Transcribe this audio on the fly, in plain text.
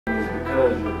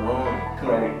because you're grown.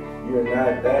 Like, you're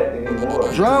not that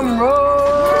anymore. Drum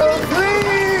roll,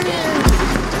 please!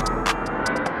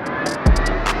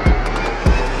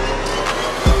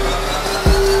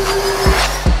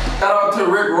 Shout out to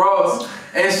Rick Ross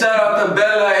and shout out to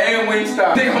Bella and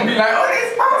Wingstop. They gonna be like, oh, they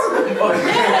sponsored.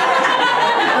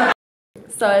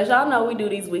 So as y'all know, we do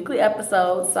these weekly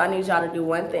episodes, so I need y'all to do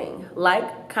one thing.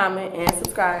 Like, comment, and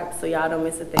subscribe so y'all don't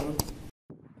miss a thing.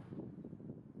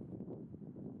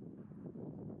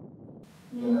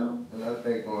 Yeah, and I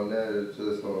think on that is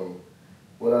just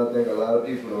what I think a lot of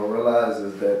people don't realize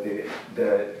is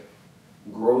that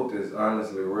growth is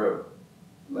honestly real.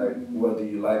 Like, whether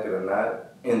you like it or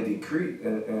not, and decrease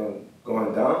and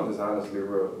going down is honestly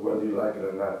real, whether you like it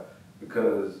or not,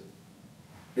 because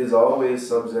it's always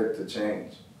subject to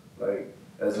change. Like,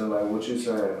 as in like what you're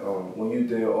saying, when you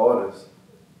did artists,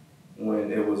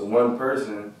 when it was one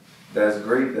person, that's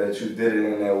great that you did it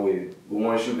in that way. But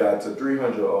once you got to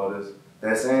 300 artists,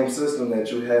 that same system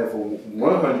that you had for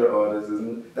 100 artists,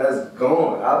 that's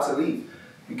gone, obsolete.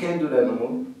 You can't do that no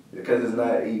more because it's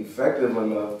not effective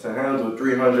enough to handle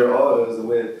 300 artists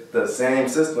with the same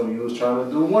system you was trying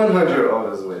to do 100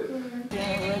 artists with.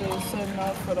 Getting ready, setting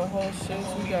up for the whole shit.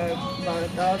 We got about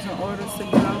 1,000 orders to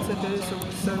get out today, so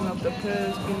we're setting up the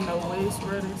pairs, getting the waist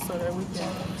ready so that we can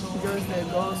reach that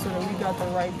goal, so that we got the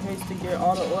right pace to get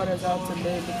all the orders out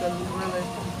today, because we're really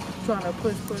trying to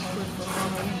push for more.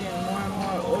 We're getting more and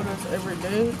more orders every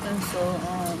day, and so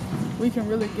we can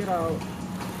really get out.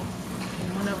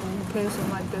 Whenever we pay something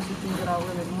like this, we can get out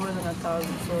really more than 1,000.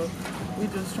 So we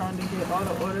just trying to get all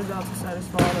the orders out to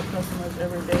satisfy all the customers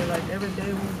every day. Like every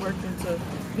day we working to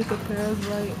get the pairs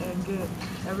right and get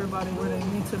everybody where they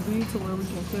need to be to where we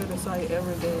can clear the site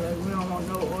every day. Like we don't want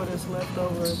no orders left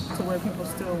over to where people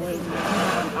still waiting. We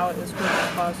want them out as quick as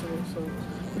possible. So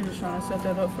we're just trying to set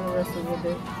that up for the rest of the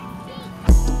day.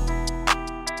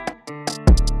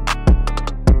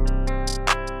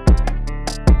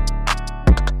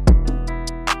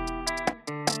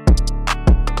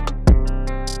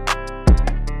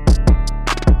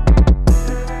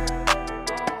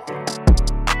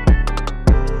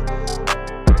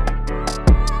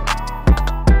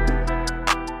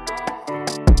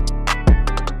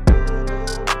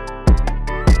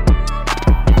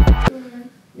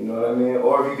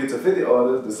 Or if you get to 50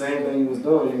 artists, the same thing you was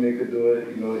doing, you could do it,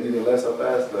 either less or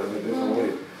faster in a different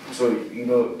way. So,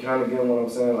 kind of getting what I'm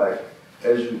saying, like,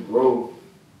 as you grow,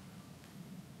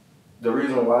 the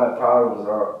reason why problems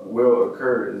will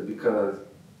occur is because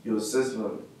your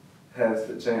system has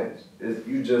to change.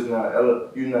 You're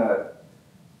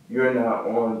not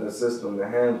on the system to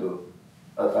handle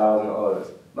 1,000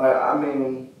 artists. Like, I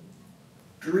mean,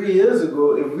 3 years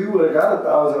ago, if we would have got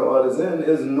 1,000 artists in,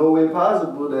 there's no way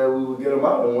possible that we would get them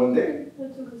out in one day.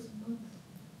 That took us a month.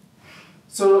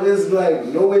 So it's like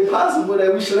no way possible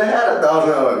that we should have had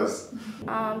 1,000 artists.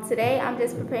 Today I'm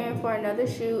just preparing for another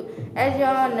shoot. As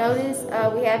y'all noticed,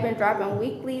 we have been dropping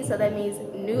weekly, so that means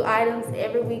new items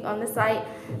every week on the site.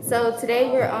 So today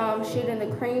we're shooting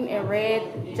the cream and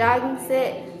red jogging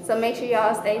set. So make sure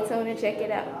y'all stay tuned and check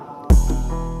it out.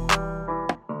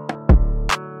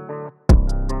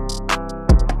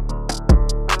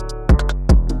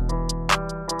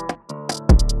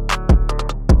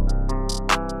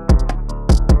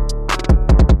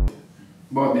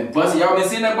 Boy, been busting. Y'all been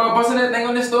seeing that boy busting that thing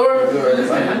on this story?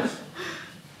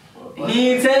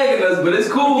 He ain't tagging us, but it's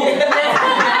cool. Everything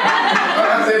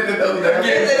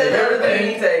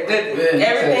he tagged.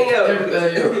 Everything else.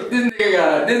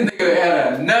 This nigga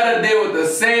had another day with the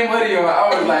same hoodie on. I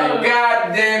was like,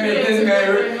 God damn it, this guy.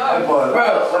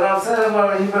 Bro, what I'm saying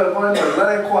about you better find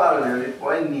another quality.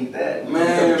 Why you need that?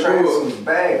 Man, bro.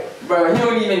 Bag. Bro, he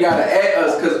don't even gotta add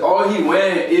us, cause all he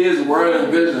wearing is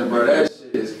WRLDINVSN, bro. That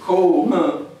shit is cool,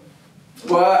 huh?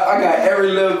 Well, I got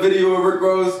every little video of Rick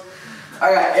Ross.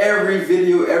 I got every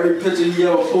video, every picture he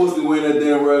ever posted wearing that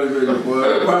damn WRLDINVSN,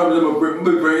 boy. Probably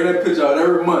be bringing that picture out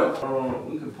every month.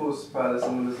 We could post probably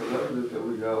some of the celebrities that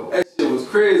we got. That shit was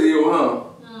crazy, huh?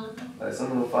 Like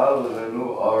some of the followers that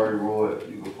know already wrote it.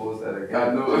 You can post that again.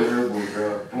 I know it.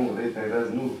 Girl. Boom, they think that's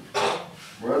new.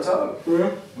 Real talk.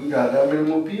 Yeah. We got that many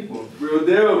more people. Real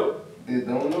deal. They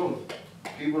don't know.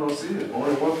 People don't see it.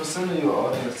 Only 1% of your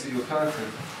audience see your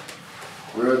content.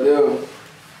 Real deal.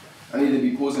 I need to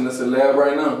be posting a celeb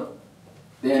right now.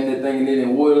 Damn, that thing they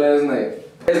didn't wore last night.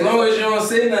 As long as you don't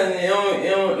say nothing, you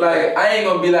don't like, I ain't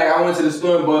gonna be like, I went to the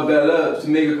store and bought that up to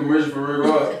make a commercial for Rick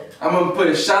Ross. I'm gonna put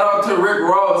a shout out to Rick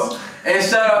Ross and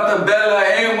shout out to Bella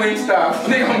and Wingstop.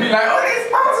 They gonna be like, oh, they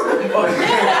sponsored them. They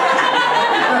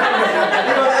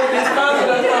gonna say they sponsored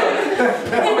us.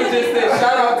 I'm gonna just say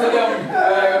shout out to them.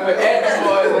 I'm gonna add the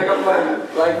boys. Like, I'm like,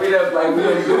 like we done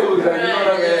lose. Like, you know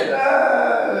what I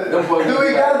mean? Do we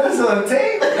got this on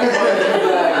tape?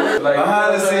 Behind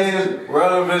the scenes,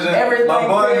 WRLDINVSN. Everything My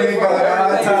boy really got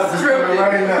high tops tripping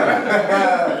right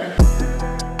now.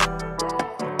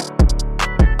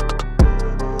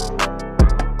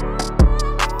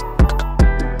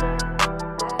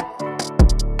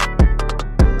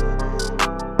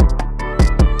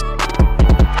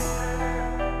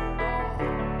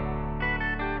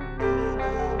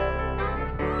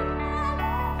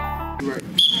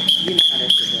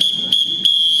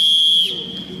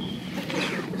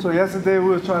 So yesterday we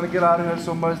was trying to get out of here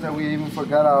so much that we even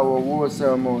forgot our award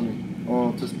ceremony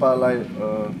to spotlight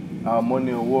our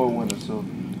money award winner. So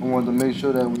I wanted to make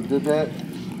sure that we did that.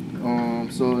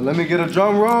 So let me get a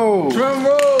drum roll. Drum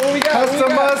roll. What we got?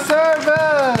 Customer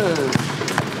service.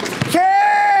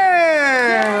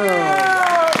 Cam.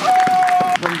 Yeah.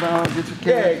 Come down, get your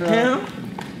cash out. Cam.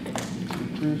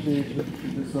 Appreciate you.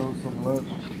 This on some lunch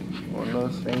on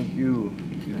us. Thank you.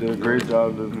 You did a great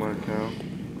job this month, Cam.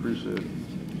 Appreciate it.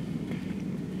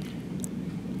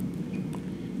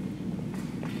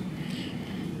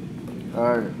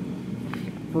 All right.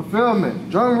 Fulfillment.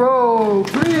 Drum roll,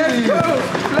 please. Let's go.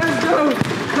 Let's go.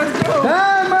 Let's go.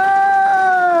 Diamond.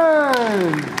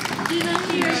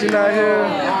 She not here.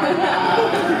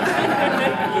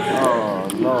 Oh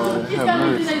Lord. Have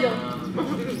mercy.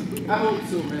 I hope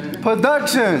so, man.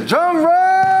 Production. Drum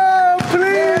roll,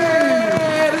 please.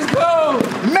 Yeah, let's go.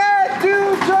 Matthew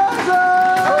Joseph.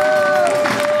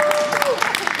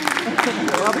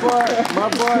 My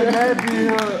boy Matthew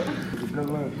here. Good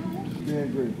luck.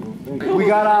 Being great, bro. Thank you. We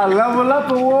got our Level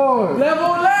Up Award. Level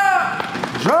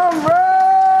up. Drum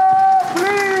roll,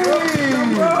 please. Drum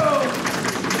roll.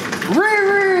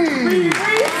 Riri.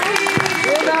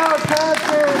 In our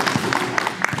content.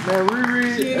 Man,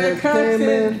 Riri has came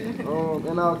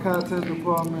in our content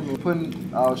department and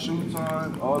putting our shoots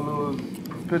on, all those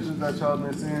pictures that y'all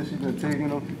been seeing, she's been taking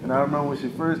them. And I remember when she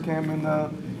first came in there,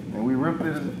 and we ripped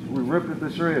it to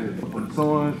shreds. From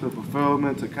sewing to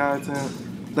fulfillment to content.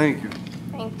 Thank you.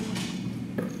 Thank you.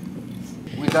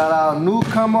 We got our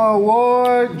newcomer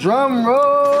award. Drum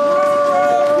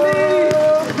roll,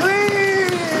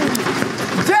 please.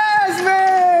 Jasmine.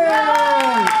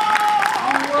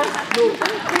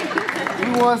 We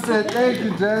want to say thank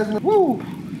you, Jasmine. Woo.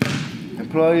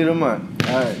 Employee of the month.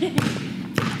 All right.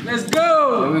 Let's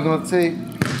go. And we're gonna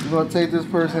take this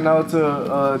person out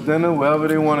to dinner wherever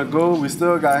they want to go. We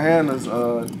still got Hannah's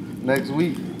next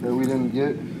week that we didn't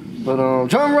get. But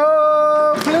drum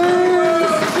roll, please.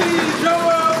 Drum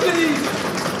roll, please.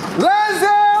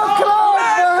 Lazel Club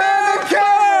behind the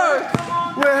camera.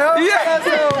 We're helping us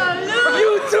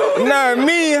YouTube. Not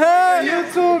me, huh?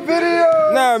 YouTube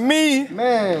videos. Not me.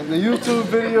 Man, the YouTube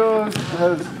videos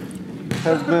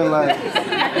has been like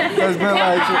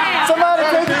somebody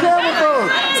take the camera from.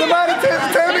 Somebody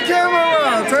turn the camera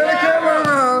around. Turn the camera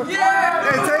around. Yeah.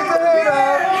 Hey, take the head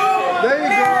off. There you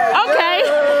go. Okay.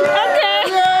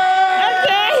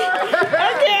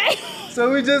 So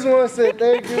we just want to say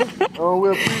thank you. We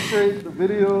appreciate the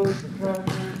videos, the content.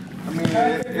 I mean,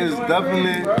 it's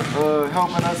definitely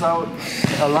helping us out,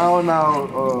 allowing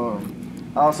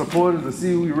our supporters to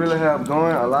see what we really have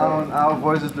going, allowing our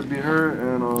voices to be heard,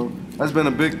 and that's been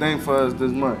a big thing for us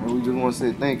this month. And we just want to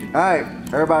say thank you. All right,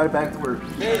 everybody back to work.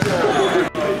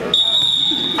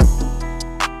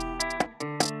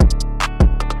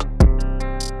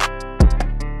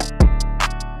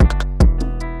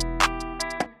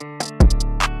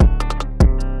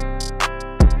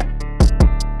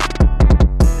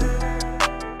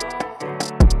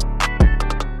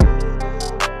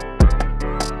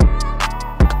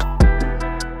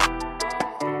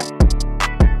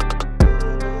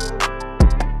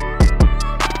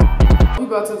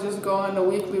 About to just go in the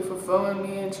weekly fulfilling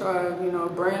me and try,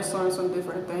 brainstorm some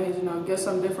different things, get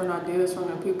some different ideas from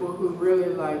the people who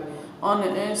really like on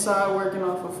the inside working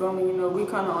on fulfillment. We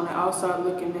kind of on the outside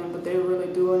looking in, but they're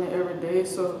really doing it every day.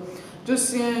 So just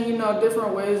seeing,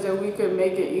 different ways that we could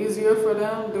make it easier for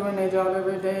them doing their job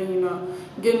every day,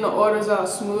 getting the orders out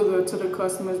smoother to the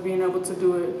customers, being able to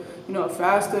do it,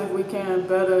 faster if we can,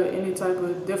 better, any type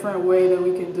of different way that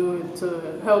we can do it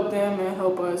to help them and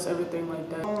help us, everything like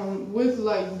that. With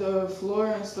like the floor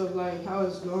and stuff, like how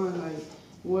it's going, like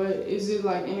what is it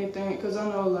like anything, because I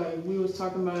know like we was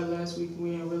talking about it last week,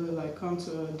 we didn't really like come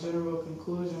to a general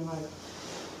conclusion, like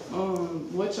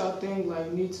what y'all think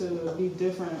like need to be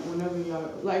different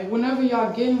whenever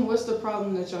y'all getting, what's the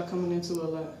problem that y'all coming into a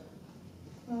lot?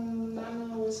 Not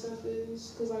knowing what stuff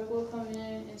is, because like we'll come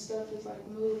in and stuff is like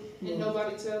moved, and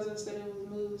nobody tells us that it was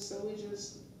moved, so we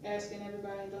just asking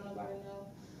everybody and don't nobody know.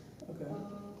 Okay.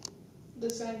 the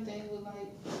same thing with like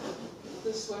the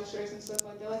sweatshirts and stuff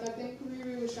like that. Like I think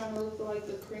Riri was trying to look for like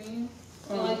the cream,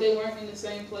 and like they weren't in the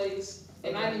same place,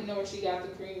 and I didn't even know where she got the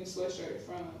cream sweatshirt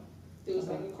from. It was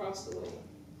like across the way,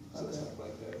 so stuff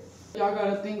like that. Y'all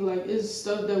gotta think like it's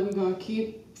stuff that we gonna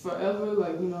keep forever,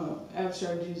 like you know,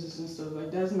 abstract Jesus and stuff.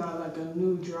 Like that's not like a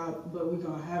new drop, but we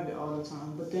gonna have it all the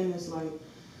time. But then it's like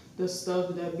the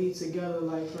stuff that be together,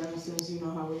 like for instance, you know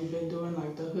how we've been doing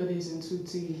like the hoodies and 2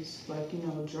 tees, like you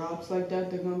know drops like that,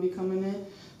 they're gonna be coming in.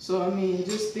 So I mean,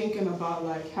 just thinking about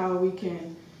like how we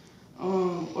can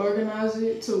organize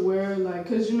it to where like,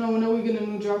 cause you know whenever we get a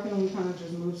new drop in, we kind of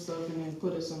just move stuff and then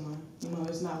put it somewhere. You know,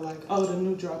 it's not like, oh, the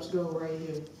new drops go right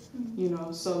here. You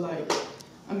know, so like,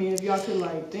 I mean, if y'all could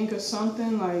like think of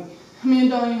something like, I mean, it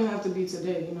don't even have to be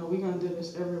today. You know, we're gonna do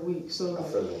this every week. So I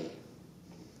feel like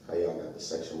how y'all got the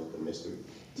section with the mystery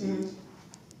tees.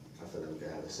 I feel like we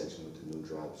could have a section with the new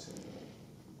drops and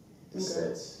the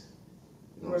sets.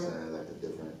 You know what I'm saying? Like the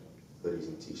different hoodies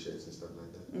and t-shirts and stuff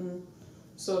like that.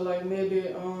 So like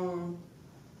maybe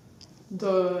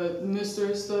the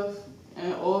mystery stuff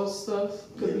and old stuff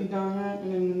could be down here,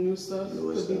 and then the new stuff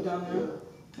could be down there.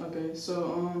 Okay,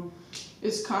 so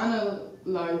it's kind of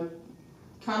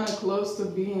close to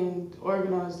being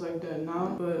organized like that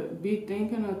now, but be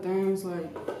thinking of things like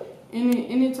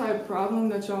any type of problem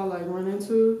that y'all like run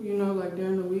into, you know, like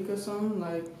during the week or something,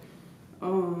 like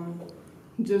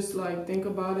just like think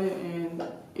about it, and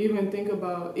even think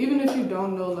about, even if you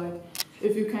don't know, like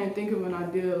if you can't think of an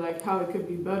idea like how it could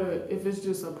be better, if it's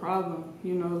just a problem,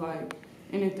 you know, like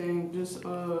anything, just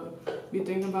be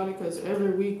thinking about it, because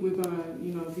every week we're gonna,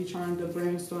 you know, be trying to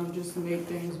brainstorm just to make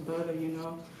things better, you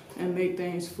know, and make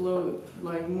things flow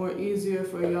like more easier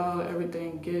for y'all,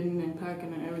 everything getting and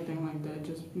packing and everything like that,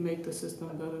 just make the system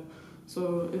better.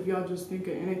 So if y'all just think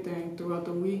of anything throughout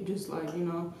the week, just like, you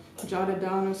know, jot it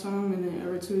down or something, and then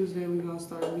every Tuesday we're gonna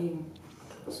start meeting.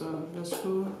 So that's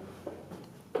cool.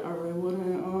 All right, well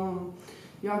then,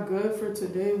 y'all good for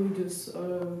today? We just,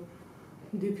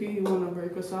 DP, you wanna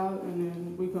break us out, and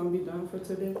then we gonna be done for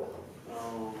today?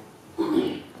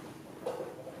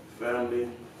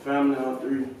 Family on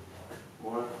 3.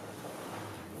 1,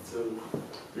 2,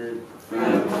 3.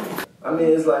 Family. I mean,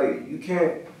 it's like you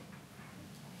can't,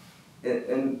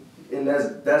 and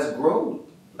that's growth.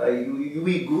 Like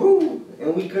we grew,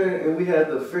 and we couldn't, and we had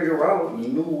to figure out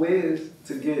new ways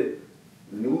to get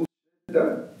new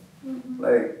done.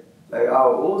 Like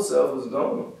our old self was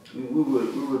gone. We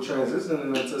were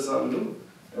transitioning into something new,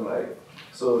 and like,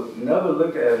 so never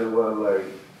look at it well like,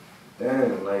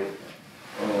 damn, like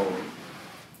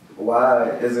why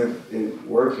isn't it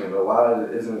working, or why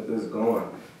isn't this going?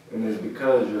 And it's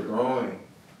because you're growing.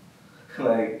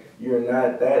 Like you're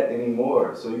not that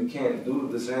anymore, so you can't do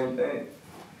the same thing.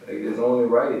 Like it's only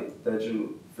right that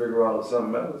you figure out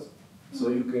something else so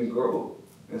you can grow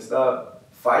and stop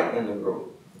fighting to grow.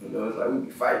 You know, it's like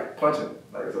we fight, punching,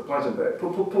 like it's a punching bag.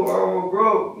 Pull, I don't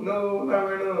grow. No, not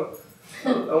right now.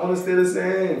 I want to stay the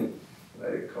same.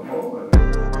 Like, come on.